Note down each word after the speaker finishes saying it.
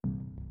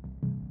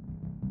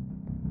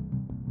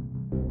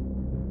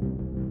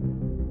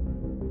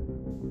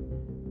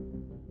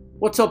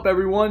What's up,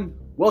 everyone?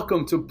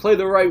 Welcome to Play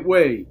the Right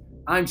Way.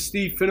 I'm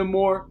Steve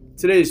Finnemore.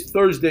 Today is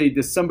Thursday,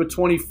 December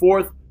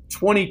 24th,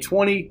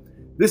 2020.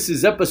 This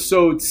is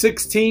episode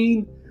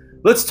 16.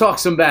 Let's talk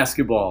some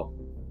basketball.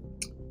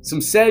 Some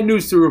sad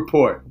news to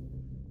report.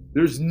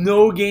 There's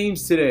no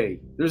games today.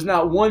 There's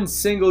not one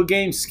single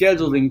game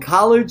scheduled in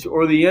college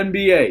or the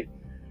NBA.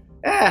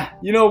 What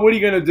are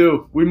you going to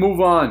do? We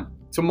move on.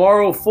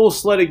 Tomorrow, full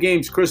slate of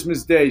games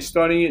Christmas Day,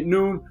 starting at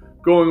noon,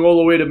 going all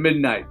the way to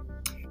midnight.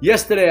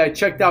 Yesterday, I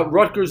checked out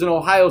Rutgers and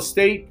Ohio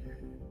State.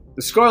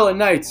 The Scarlet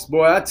Knights,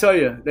 boy, I tell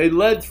you, they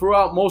led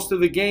throughout most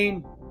of the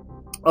game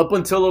up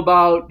until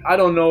about,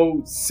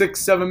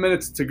 6-7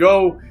 minutes to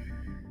go.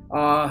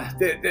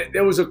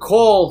 There was a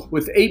call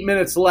with 8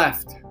 minutes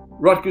left.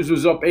 Rutgers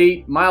was up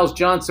 8. Miles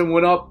Johnson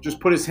went up, just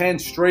put his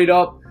hands straight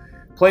up,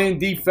 playing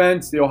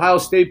defense. The Ohio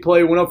State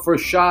player went up for a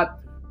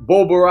shot.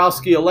 Bo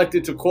Borowski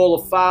elected to call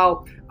a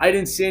foul. I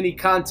didn't see any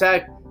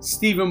contact.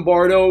 Stephen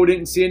Bardo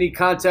didn't see any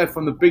contact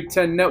from the Big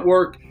Ten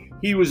Network.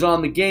 He was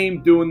on the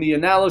game doing the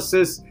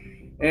analysis.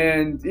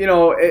 And,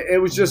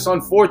 it was just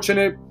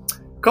unfortunate.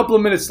 A couple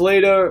of minutes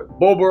later,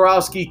 Bo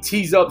Borowski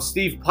tees up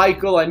Steve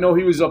Pikiell. I know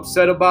he was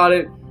upset about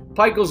it.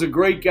 Pikiell's a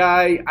great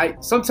guy.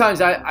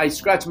 Sometimes I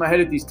scratch my head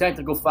at these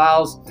technical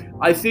fouls.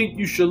 I think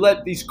you should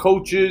let these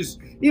coaches,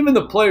 even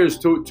the players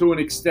to an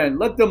extent,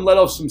 let them let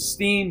off some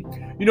steam.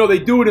 They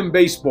do it in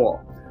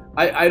baseball.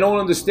 I don't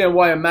understand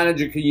why a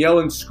manager can yell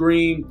and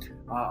scream.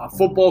 A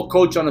football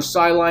coach on the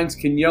sidelines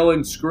can yell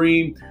and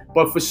scream.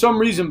 But for some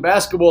reason,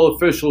 basketball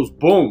officials,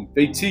 boom,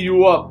 they tee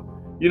you up,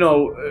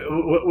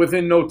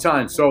 within no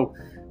time. So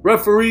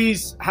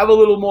referees, have a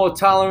little more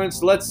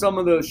tolerance. Let some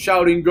of the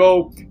shouting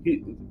go.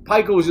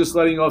 Pikiell was just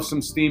letting off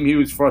some steam. He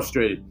was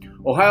frustrated.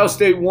 Ohio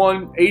State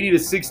won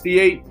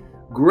 80-68.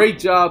 Great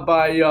job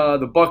by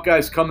the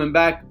Buckeyes coming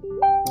back.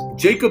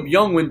 Jacob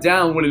Young went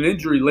down with an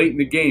injury late in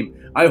the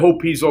game. I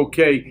hope he's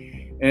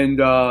okay. And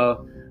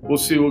we'll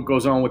see what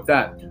goes on with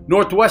that.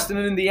 Northwestern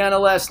and Indiana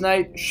last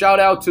night. Shout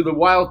out to the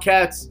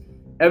Wildcats.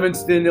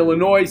 Evanston,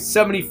 Illinois,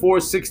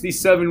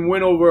 74-67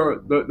 win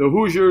over the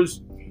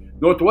Hoosiers.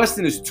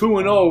 Northwestern is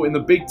 2-0 in the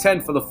Big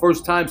Ten for the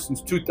first time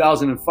since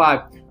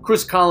 2005.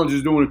 Chris Collins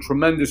is doing a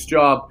tremendous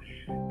job.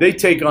 They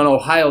take on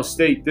Ohio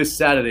State this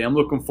Saturday. I'm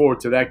looking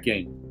forward to that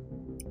game.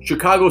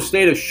 Chicago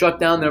State has shut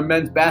down their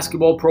men's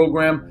basketball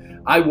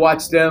program. I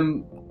watched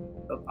them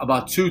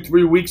about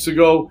 2-3 weeks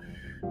ago.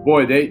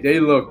 Boy, they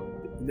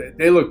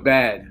look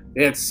bad.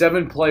 They had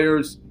 7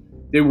 players.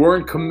 They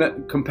weren't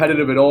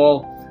competitive at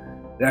all.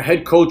 Their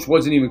head coach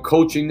wasn't even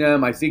coaching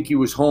them. I think he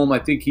was home. I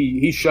think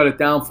he shut it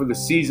down for the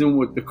season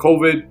with the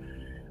COVID.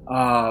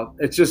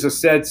 It's just a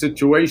sad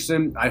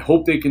situation. I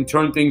hope they can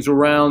turn things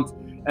around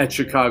at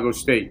Chicago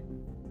State.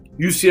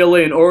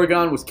 UCLA and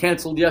Oregon was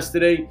canceled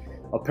yesterday.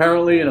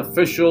 Apparently an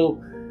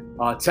official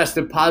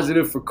tested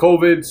positive for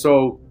COVID.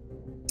 So,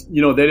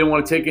 they didn't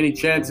want to take any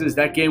chances.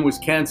 That game was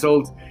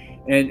canceled.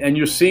 And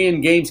you're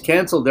seeing games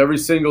canceled every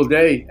single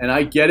day. And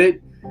I get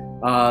it.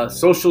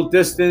 Social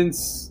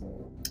distance,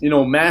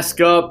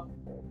 mask up,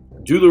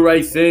 do the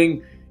right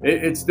thing.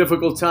 It's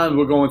difficult times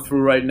we're going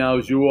through right now,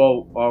 as you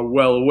all are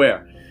well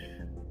aware.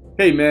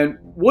 Hey, man,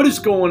 what is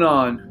going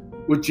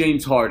on with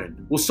James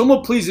Harden? Will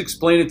someone please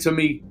explain it to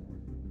me?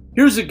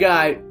 Here's a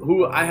guy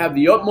who I have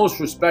the utmost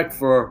respect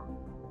for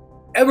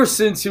ever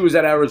since he was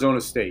at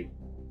Arizona State,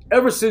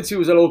 ever since he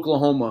was at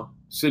Oklahoma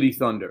City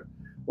Thunder.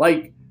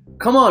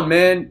 Come on,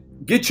 man.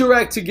 Get your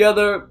act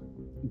together.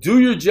 Do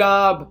your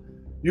job.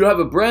 You have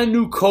a brand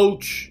new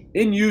coach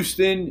in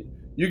Houston.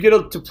 You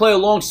get to play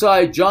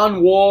alongside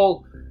John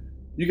Wall.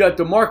 You got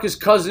DeMarcus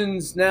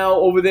Cousins now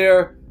over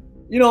there.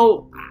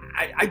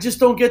 I just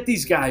don't get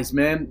these guys,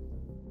 man.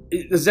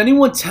 Does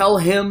anyone tell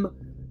him,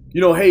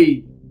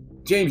 hey,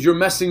 James, you're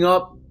messing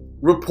up.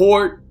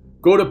 Report.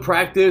 Go to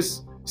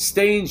practice.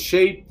 Stay in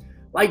shape.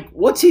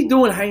 What's he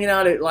doing hanging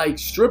out at,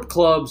 strip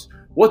clubs?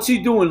 What's he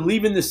doing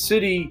leaving the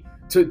city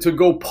to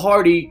go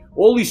party?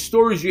 All these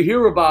stories you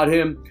hear about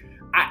him.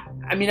 I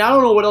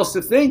don't know what else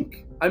to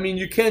think.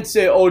 You can't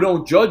say,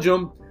 don't judge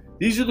him.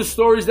 These are the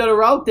stories that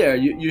are out there.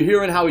 You're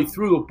hearing how he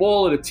threw the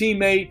ball at a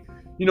teammate,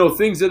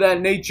 things of that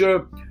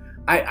nature.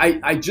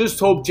 I just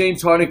hope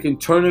James Harden can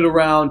turn it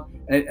around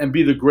and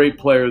be the great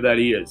player that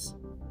he is.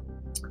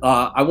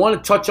 I want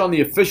to touch on the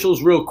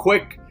officials real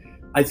quick.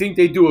 I think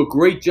they do a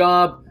great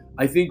job.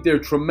 I think they're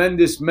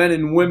tremendous men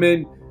and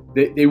women.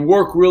 They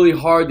work really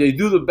hard. They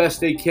do the best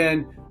they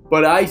can.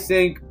 But I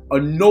think a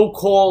no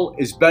call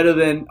is better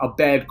than a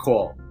bad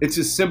call. It's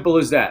as simple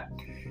as that.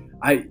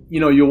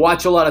 You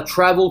watch a lot of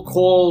travel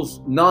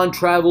calls,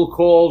 non-travel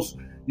calls.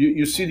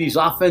 You see these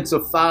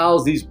offensive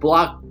fouls, these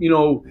block,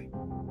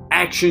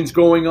 actions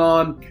going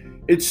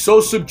on. It's so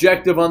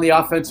subjective on the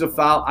offensive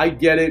foul. I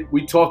get it.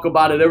 We talk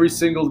about it every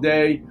single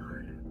day.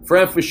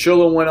 Fran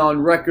Fraschilla went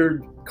on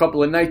record a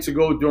couple of nights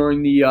ago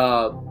during the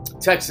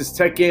Texas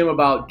Tech game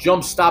about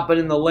jump stopping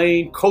in the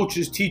lane.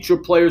 Coaches teach your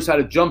players how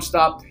to jump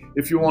stop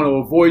if you want to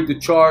avoid the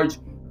charge.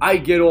 I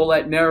get all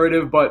that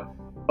narrative, but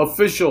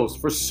officials,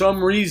 for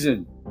some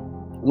reason,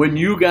 when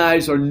you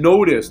guys are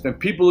noticed and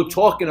people are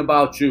talking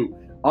about you,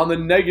 on the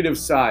negative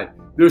side,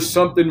 there's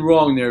something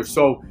wrong there.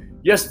 So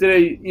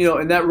yesterday,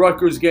 in that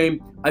Rutgers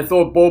game, I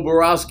thought Bo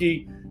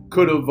Borowski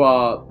could have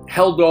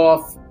held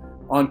off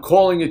on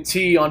calling a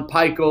T on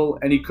Pikiell,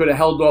 and he could have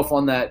held off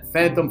on that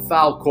phantom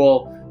foul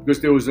call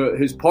because there was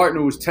his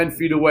partner was 10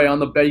 feet away on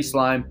the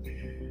baseline.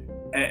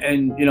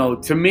 And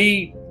to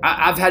me,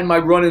 I've had my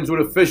run-ins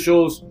with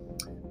officials.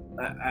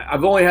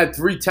 I've only had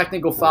 3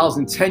 technical fouls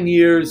in 10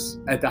 years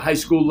at the high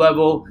school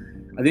level.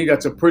 I think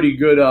that's a pretty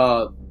good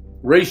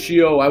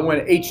ratio. I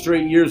went 8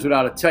 straight years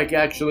without a tech,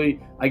 actually.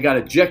 I got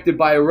ejected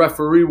by a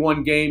referee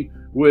one game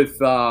with,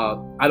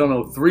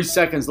 3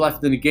 seconds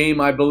left in the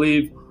game, I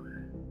believe.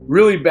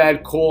 Really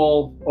bad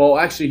call. Oh,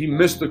 actually, he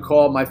missed the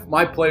call.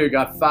 My player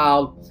got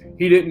fouled.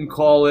 He didn't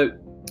call it.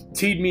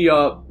 Teed me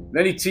up.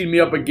 Then he teed me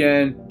up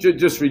again.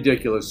 Just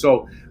ridiculous.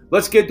 So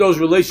let's get those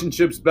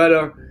relationships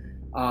better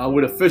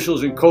with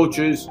officials and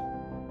coaches.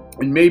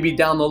 And maybe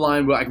down the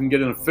line I can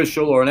get an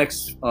official or an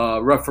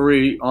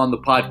ex-referee on the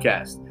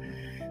podcast.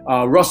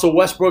 Russell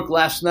Westbrook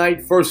last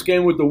night, first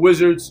game with the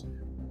Wizards,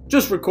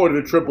 just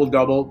recorded a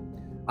triple-double.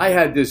 I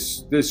had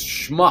this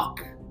schmuck,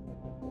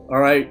 all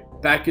right,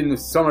 back in the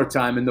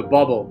summertime in the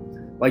bubble,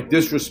 like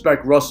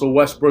disrespect Russell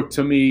Westbrook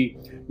to me,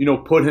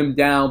 put him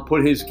down,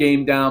 put his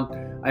game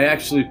down. I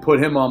actually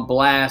put him on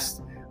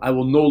blast. I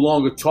will no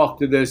longer talk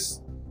to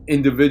this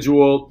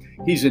individual.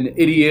 He's an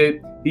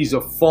idiot. He's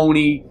a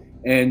phony.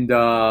 And,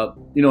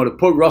 to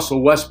put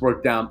Russell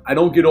Westbrook down, I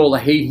don't get all the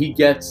hate he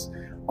gets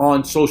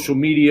on social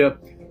media.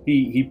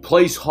 He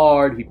plays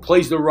hard. He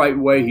plays the right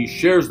way. He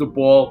shares the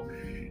ball.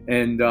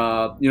 And,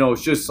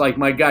 it's just like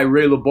my guy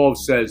Ray LeBeau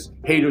says,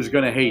 haters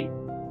gonna hate.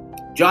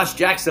 Josh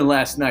Jackson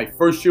last night,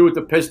 first year with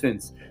the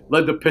Pistons,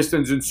 led the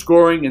Pistons in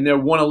scoring in their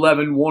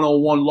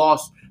 111-101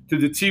 loss to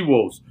the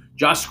T-Wolves.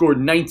 Josh scored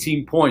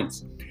 19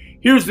 points.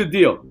 Here's the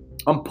deal.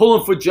 I'm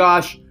pulling for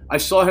Josh. I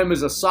saw him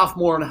as a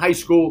sophomore in high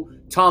school.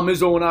 Tom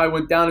Izzo and I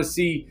went down to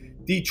see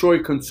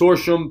Detroit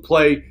Consortium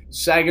play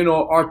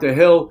Saginaw Arthur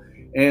Hill,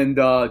 and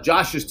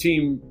Josh's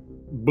team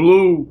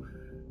blew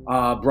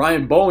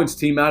Brian Bowen's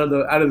team out of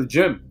the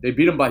gym. They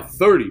beat him by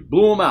 30,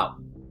 blew him out.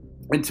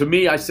 And to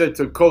me, I said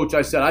to Coach,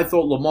 I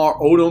thought Lamar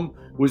Odom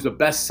was the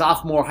best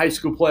sophomore high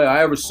school player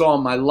I ever saw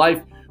in my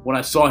life when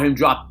I saw him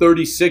drop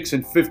 36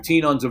 and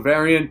 15 on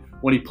Zavarian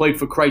when he played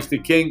for Christ the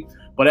King.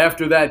 But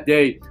after that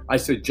day, I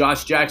said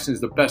Josh Jackson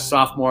is the best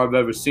sophomore I've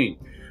ever seen.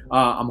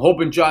 I'm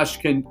hoping Josh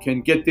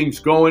can get things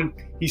going.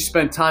 He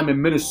spent time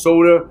in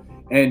Minnesota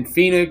and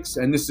Phoenix,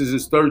 and this is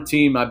his 3rd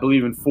team, I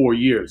believe, in 4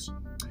 years.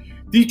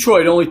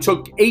 Detroit only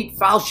took 8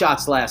 foul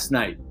shots last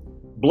night.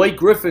 Blake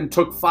Griffin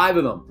took 5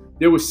 of them.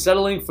 They were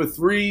settling for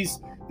threes.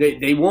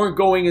 They weren't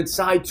going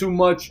inside too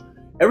much.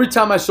 Every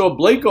time I saw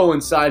Blake go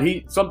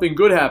inside, something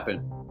good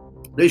happened.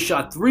 They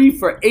shot 3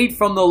 for 8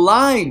 from the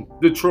line,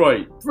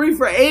 Detroit. 3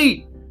 for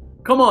 8.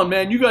 Come on,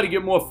 man. You got to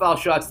get more foul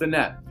shots than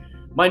that.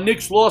 My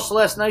Knicks lost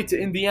last night to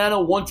Indiana,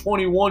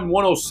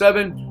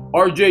 121-107.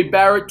 RJ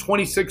Barrett,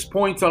 26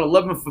 points on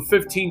 11 for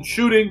 15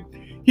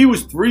 shooting. He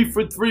was 3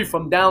 for 3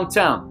 from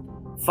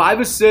downtown. 5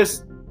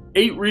 assists,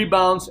 8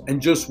 rebounds, and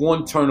just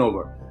 1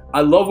 turnover.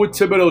 I love what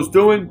Thibodeau's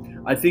doing.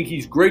 I think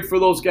he's great for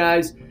those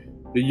guys.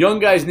 The young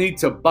guys need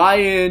to buy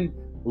in,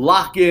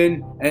 lock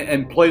in,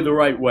 and play the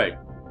right way.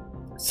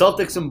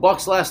 Celtics and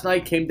Bucks last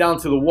night came down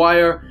to the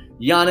wire.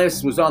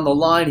 Giannis was on the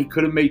line. He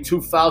could have made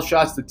 2 foul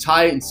shots to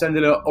tie it and send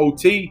it to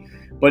OT,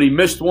 but he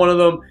missed one of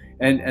them,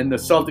 and the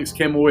Celtics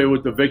came away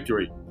with the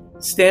victory.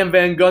 Stan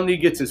Van Gundy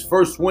gets his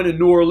first win in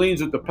New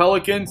Orleans with the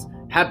Pelicans.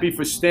 Happy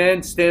for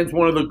Stan. Stan's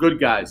one of the good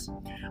guys.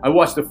 I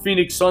watched the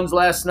Phoenix Suns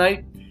last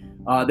night.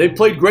 They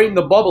played great in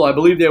the bubble. I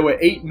believe they were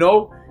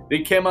 8-0. They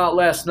came out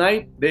last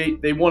night.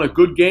 They won a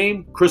good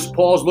game. Chris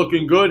Paul's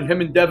looking good.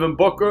 Him and Devin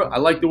Booker. I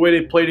like the way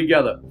they play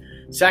together.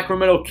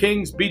 Sacramento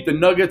Kings beat the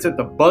Nuggets at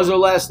the buzzer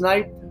last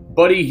night.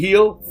 Buddy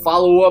Hield,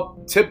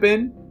 follow-up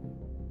tip-in.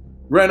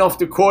 Ran off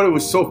the court. It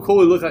was so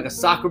cool. He looked like a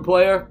soccer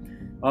player.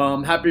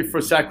 I'm happy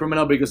for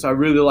Sacramento because I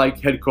really like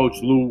head coach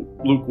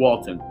Luke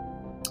Walton.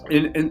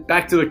 And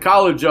back to the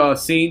college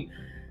scene.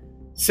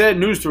 Sad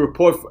news to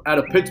report out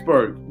of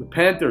Pittsburgh. The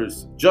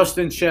Panthers,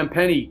 Justin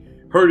Champagnie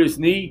hurt his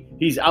knee.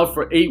 He's out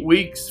for 8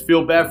 weeks.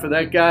 Feel bad for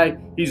that guy.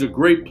 He's a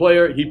great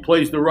player. He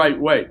plays the right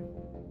way.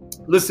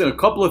 Listen, a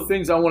couple of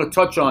things I want to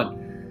touch on.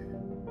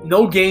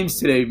 No games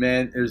today,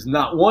 man. There's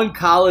not one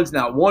college,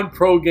 not one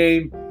pro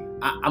game.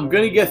 I'm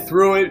going to get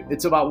through it.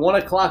 It's about 1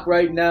 o'clock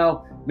right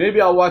now. Maybe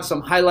I'll watch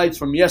some highlights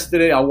from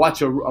yesterday. I'll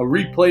watch a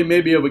replay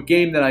maybe of a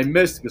game that I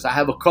missed because I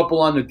have a couple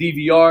on the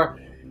DVR.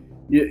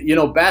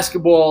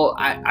 Basketball,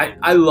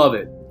 I love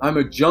it. I'm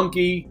a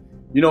junkie.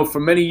 For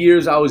many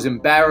years I was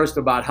embarrassed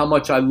about how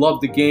much I love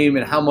the game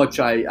and how much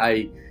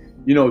I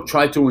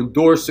try to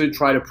endorse it,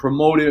 try to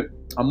promote it.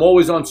 I'm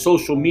always on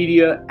social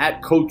media,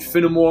 at Coach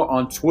Finnemore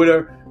on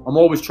Twitter. I'm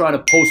always trying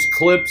to post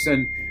clips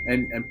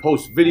and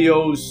post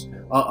videos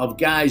of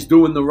guys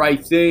doing the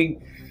right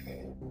thing.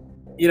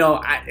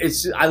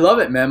 I love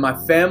it, man. My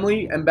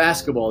family and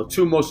basketball are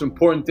 2 most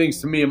important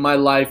things to me in my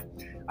life.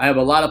 I have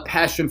a lot of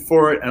passion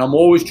for it, and I'm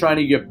always trying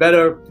to get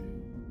better.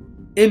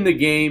 in the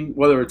game,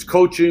 whether it's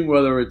coaching,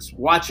 whether it's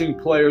watching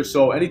players.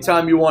 So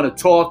anytime you want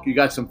to talk, you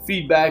got some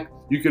feedback,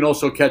 you can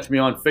also catch me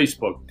on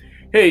Facebook.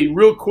 Hey,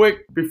 real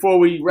quick, before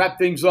we wrap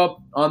things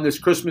up on this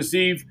Christmas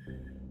Eve,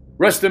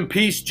 rest in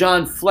peace,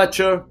 John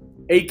Fletcher,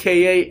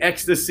 a.k.a.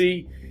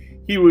 Ecstasy.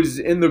 He was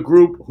in the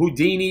group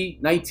Houdini,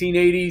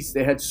 1980s.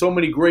 They had so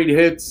many great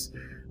hits.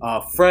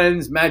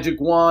 Friends,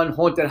 Magic Wand,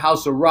 Haunted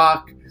House of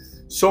Rock,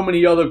 so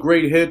many other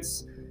great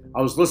hits.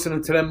 I was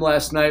listening to them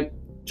last night.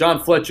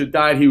 John Fletcher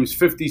died. He was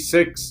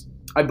 56.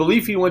 I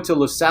believe he went to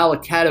LaSalle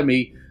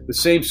Academy, the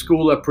same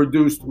school that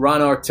produced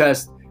Ron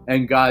Artest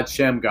and God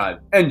Shammgod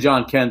and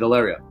John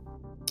Candelaria.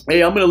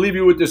 Hey, I'm going to leave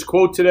you with this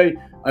quote today.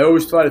 I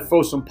always try to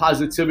throw some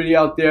positivity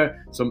out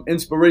there, some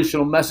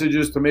inspirational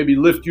messages to maybe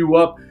lift you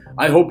up.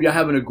 I hope you're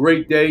having a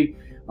great day.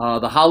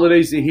 The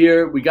holidays are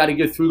here. We got to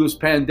get through this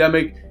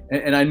pandemic,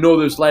 and I know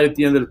there's light at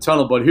the end of the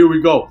tunnel, but here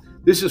we go.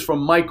 This is from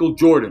Michael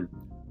Jordan.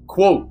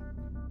 Quote,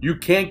 "You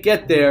can't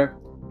get there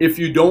if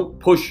you don't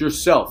push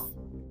yourself."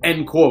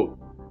 End quote.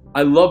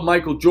 I love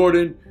Michael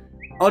Jordan.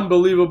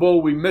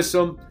 Unbelievable. We miss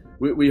him.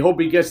 We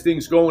hope he gets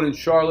things going in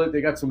Charlotte.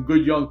 They got some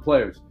good young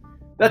players.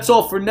 That's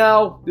all for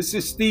now. This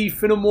is Steve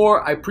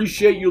Finnemore. I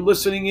appreciate you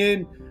listening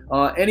in.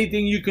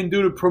 Anything you can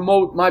do to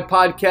promote my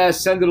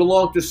podcast, send it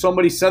along to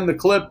somebody, send the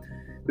clip.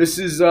 This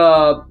is,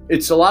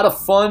 it's a lot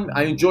of fun.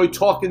 I enjoy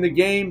talking the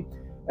game,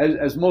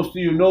 as most of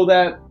you know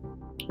that.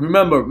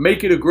 Remember,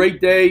 make it a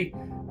great day.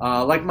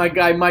 Like my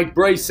guy Mike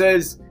Bray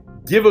says,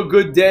 give a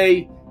good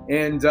day,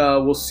 and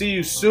we'll see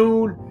you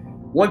soon.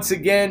 Once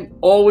again,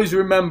 always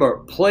remember,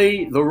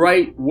 play the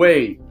right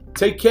way.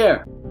 Take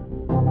care.